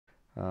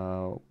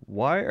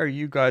Why are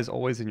you guys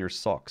always in your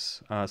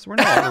socks? So we're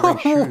not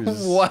wearing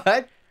shoes.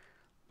 What?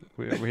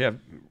 We're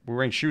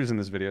wearing shoes in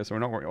this video, so we're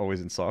not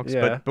always in socks.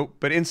 Yeah.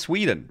 But in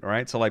Sweden,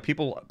 right? So like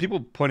people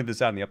pointed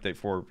this out in the update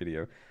 4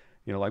 video.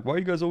 You know, like, why are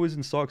you guys always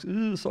in socks?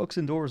 Socks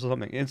indoors or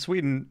something. In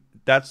Sweden,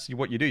 that's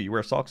what you do. You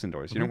wear socks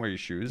indoors. You don't wear your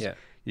shoes. Yeah.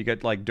 You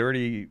get like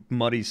dirty,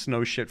 muddy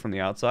snow shit from the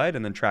outside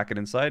and then track it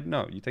inside.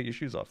 No, you take your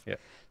shoes off. Yeah.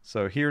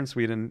 So here in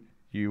Sweden,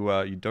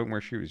 you don't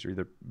wear shoes. You're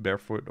either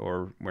barefoot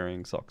or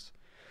wearing socks.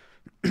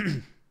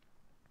 Even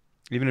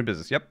in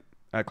business. Yep.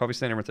 At coffee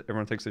stand,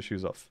 everyone takes their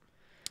shoes off.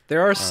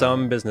 There are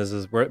some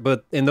businesses where,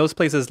 but in those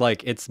places,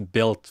 like it's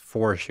built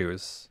for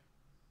shoes.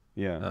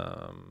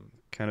 Yeah.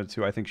 Kind of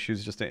too. I think shoes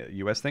is just a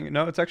US thing.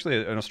 No, it's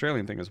actually an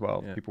Australian thing as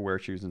well. Yeah. People wear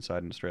shoes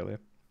inside in Australia.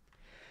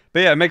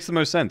 But yeah, it makes the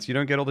most sense. You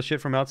don't get all the shit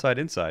from outside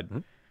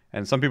inside.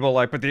 And some people are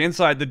like, but the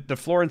inside, the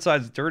floor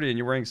inside is dirty and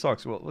you're wearing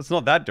socks. Well, it's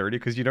not that dirty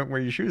because you don't wear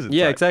your shoes inside.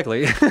 Yeah,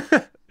 exactly.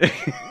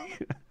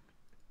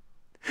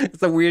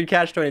 It's a weird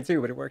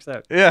catch-22, but it works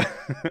out. Yeah.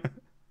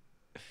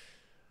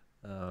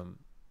 So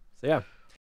yeah.